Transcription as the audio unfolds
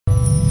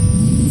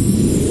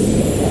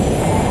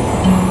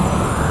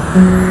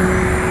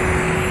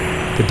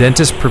The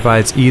dentist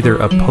provides either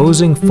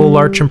opposing full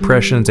arch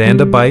impressions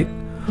and a bite,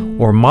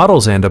 or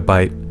models and a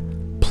bite,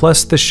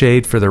 plus the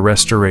shade for the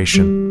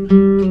restoration.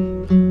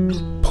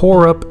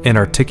 Pour up and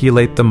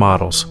articulate the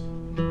models.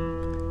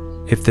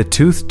 If the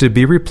tooth to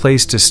be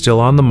replaced is still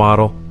on the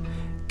model,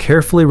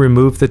 carefully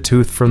remove the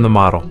tooth from the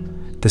model,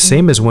 the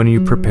same as when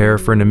you prepare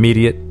for an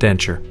immediate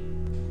denture.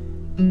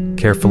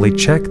 Carefully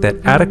check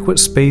that adequate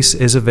space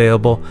is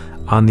available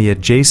on the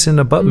adjacent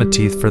abutment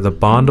teeth for the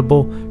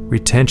bondable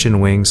retention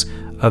wings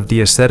of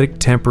the aesthetic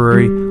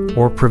temporary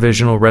or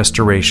provisional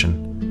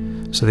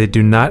restoration, so they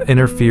do not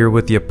interfere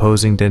with the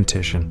opposing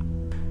dentition.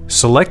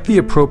 Select the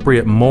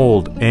appropriate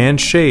mold and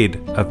shade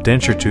of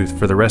denture tooth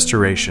for the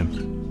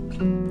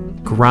restoration.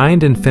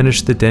 Grind and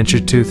finish the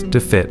denture tooth to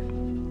fit.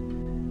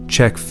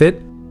 Check fit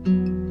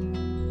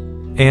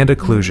and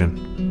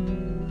occlusion.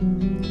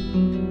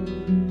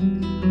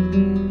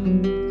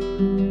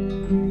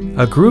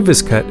 A groove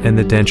is cut in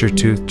the denture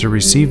tooth to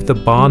receive the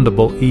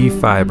bondable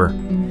eFiber.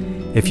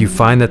 If you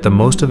find that the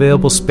most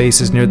available space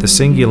is near the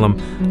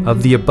cingulum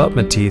of the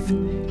abutment teeth,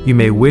 you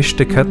may wish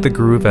to cut the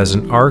groove as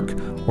an arc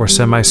or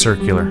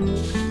semicircular.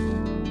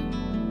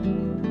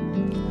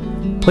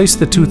 Place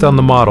the tooth on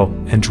the model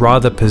and draw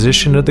the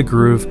position of the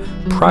groove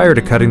prior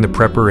to cutting the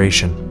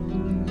preparation.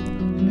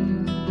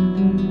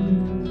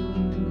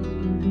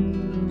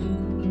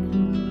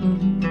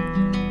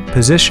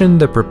 Position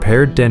the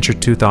prepared denture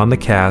tooth on the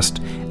cast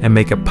and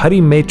make a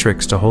putty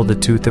matrix to hold the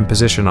tooth in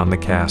position on the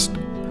cast.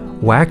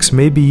 Wax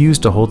may be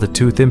used to hold the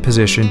tooth in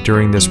position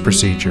during this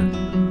procedure.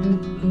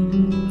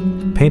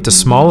 Paint a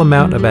small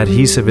amount of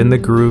adhesive in the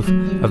groove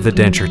of the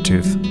denture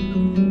tooth.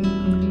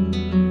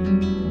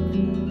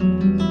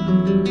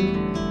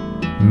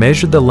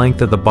 Measure the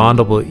length of the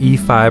bondable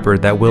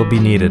eFiber that will be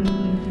needed.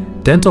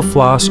 Dental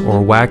floss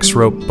or wax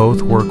rope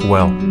both work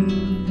well.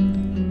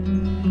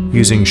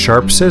 Using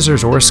sharp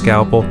scissors or a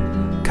scalpel,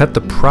 cut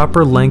the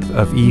proper length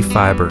of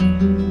eFiber.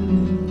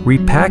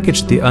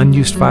 Repackage the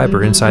unused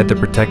fiber inside the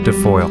protective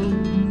foil.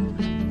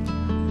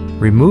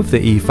 Remove the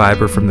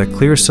eFiber from the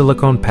clear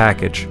silicone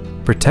package.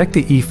 Protect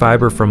the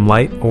eFiber from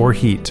light or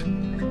heat.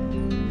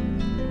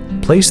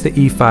 Place the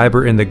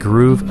eFiber in the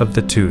groove of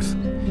the tooth.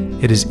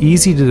 It is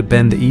easy to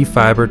bend the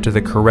eFiber to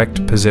the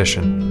correct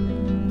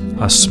position.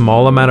 A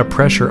small amount of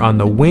pressure on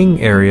the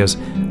wing areas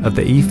of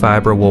the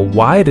eFiber will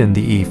widen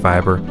the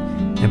eFiber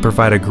and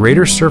provide a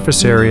greater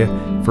surface area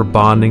for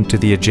bonding to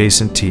the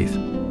adjacent teeth.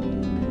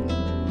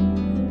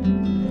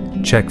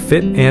 Check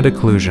fit and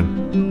occlusion.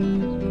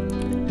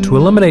 To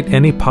eliminate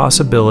any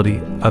possibility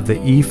of the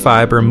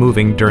eFiber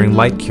moving during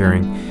light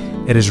curing,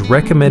 it is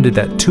recommended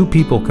that 2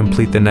 people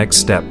complete the next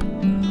step,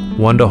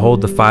 one to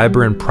hold the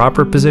fiber in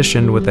proper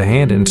position with a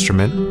hand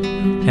instrument,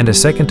 and a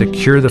second to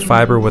cure the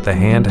fiber with a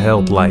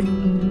handheld light.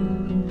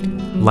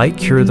 Light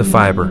cure the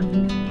fiber.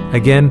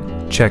 Again,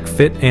 check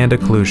fit and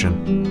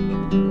occlusion.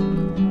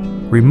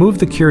 Remove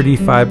the cured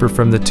eFiber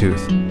from the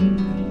tooth.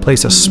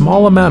 Place a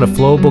small amount of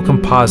flowable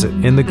composite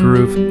in the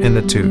groove in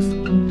the tooth.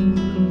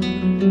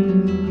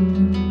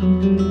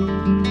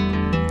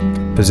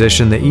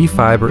 Position the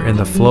eFiber in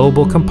the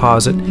flowable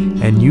composite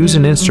and use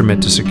an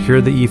instrument to secure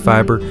the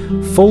eFiber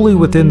fully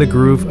within the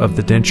groove of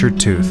the denture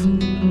tooth.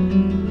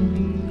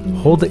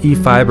 Hold the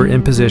eFiber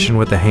in position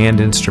with a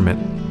hand instrument.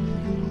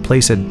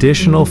 Place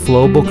additional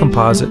flowable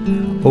composite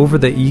over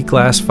the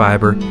e-glass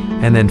fiber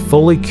and then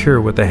fully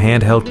cure with a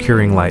handheld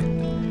curing light.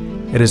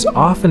 It is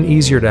often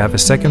easier to have a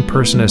second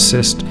person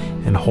assist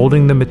in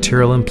holding the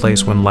material in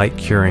place when light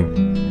curing.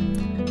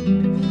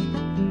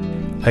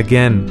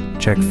 Again,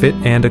 check fit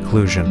and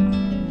occlusion.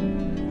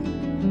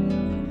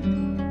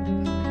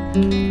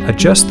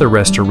 Adjust the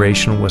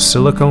restoration with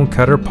silicone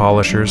cutter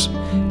polishers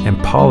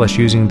and polish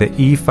using the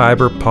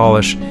eFiber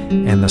polish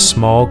and the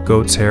small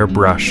goat's hair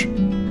brush.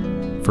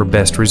 For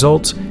best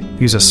results,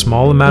 use a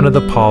small amount of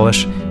the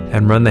polish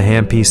and run the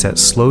handpiece at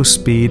slow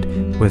speed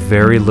with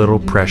very little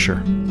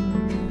pressure.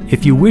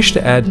 If you wish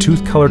to add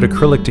tooth-colored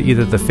acrylic to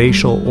either the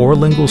facial or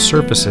lingual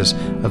surfaces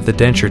of the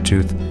denture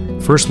tooth,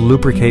 first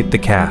lubricate the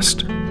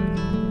cast.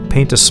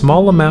 Paint a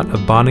small amount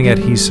of bonding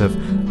adhesive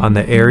on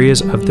the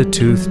areas of the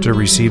tooth to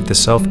receive the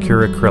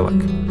self-cure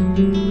acrylic.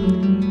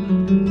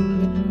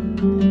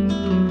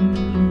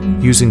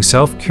 Using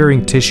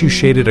self-curing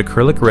tissue-shaded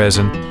acrylic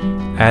resin,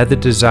 add the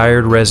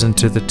desired resin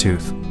to the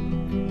tooth.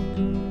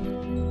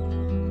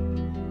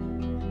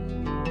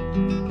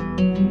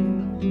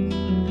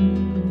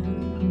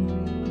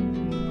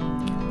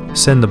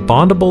 Send the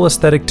bondable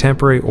aesthetic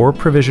temporary or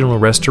provisional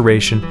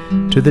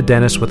restoration to the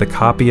dentist with a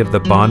copy of the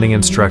bonding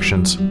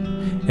instructions.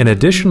 An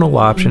additional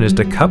option is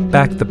to cut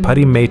back the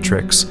putty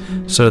matrix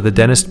so the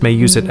dentist may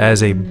use it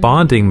as a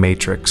bonding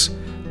matrix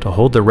to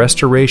hold the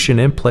restoration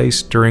in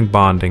place during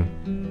bonding.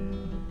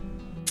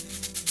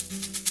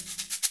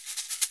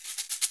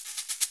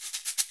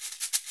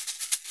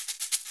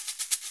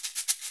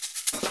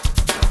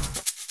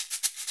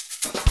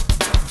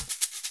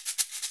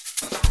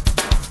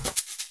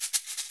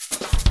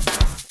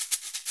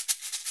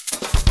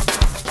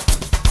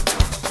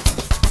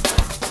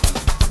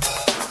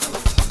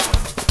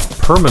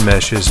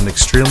 PermaMesh is an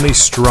extremely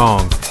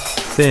strong,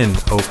 thin,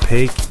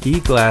 opaque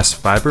e-glass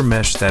fiber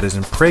mesh that is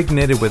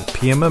impregnated with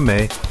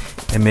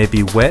PMMA and may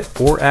be wet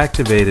or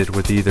activated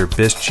with either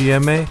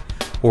Bis-GMA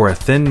or a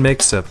thin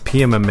mix of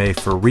PMMA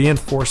for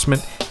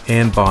reinforcement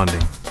and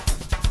bonding.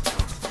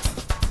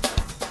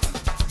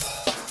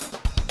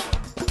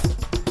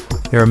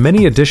 There are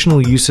many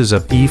additional uses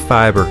of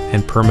eFiber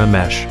and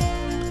PermaMesh.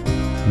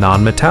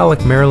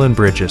 Non-metallic Maryland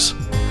bridges,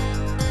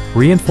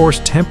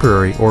 reinforced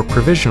temporary or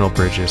provisional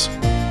bridges,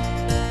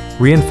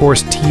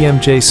 reinforced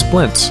TMJ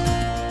splints,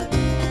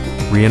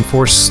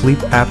 reinforced sleep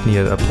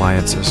apnea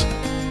appliances,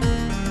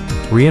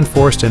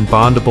 reinforced and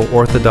bondable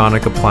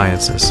orthodontic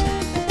appliances,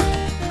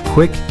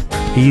 quick,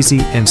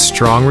 easy, and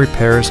strong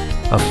repairs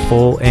of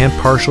full and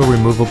partial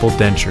removable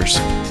dentures,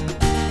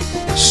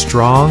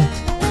 strong,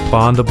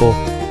 bondable,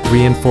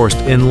 reinforced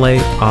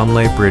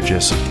inlay-onlay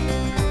bridges,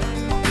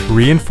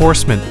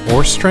 reinforcement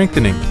or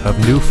strengthening of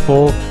new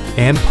full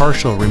and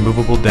partial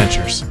removable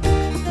dentures,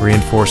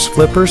 reinforced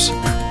flippers,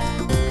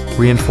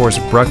 reinforced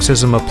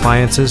bruxism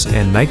appliances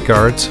and night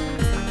guards,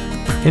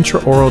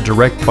 intraoral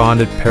direct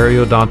bonded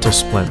periodontal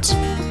splints,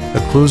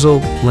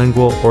 occlusal,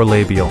 lingual, or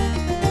labial,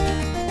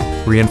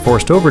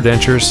 reinforced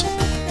overdentures,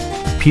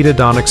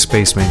 pedodontic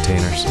space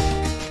maintainers.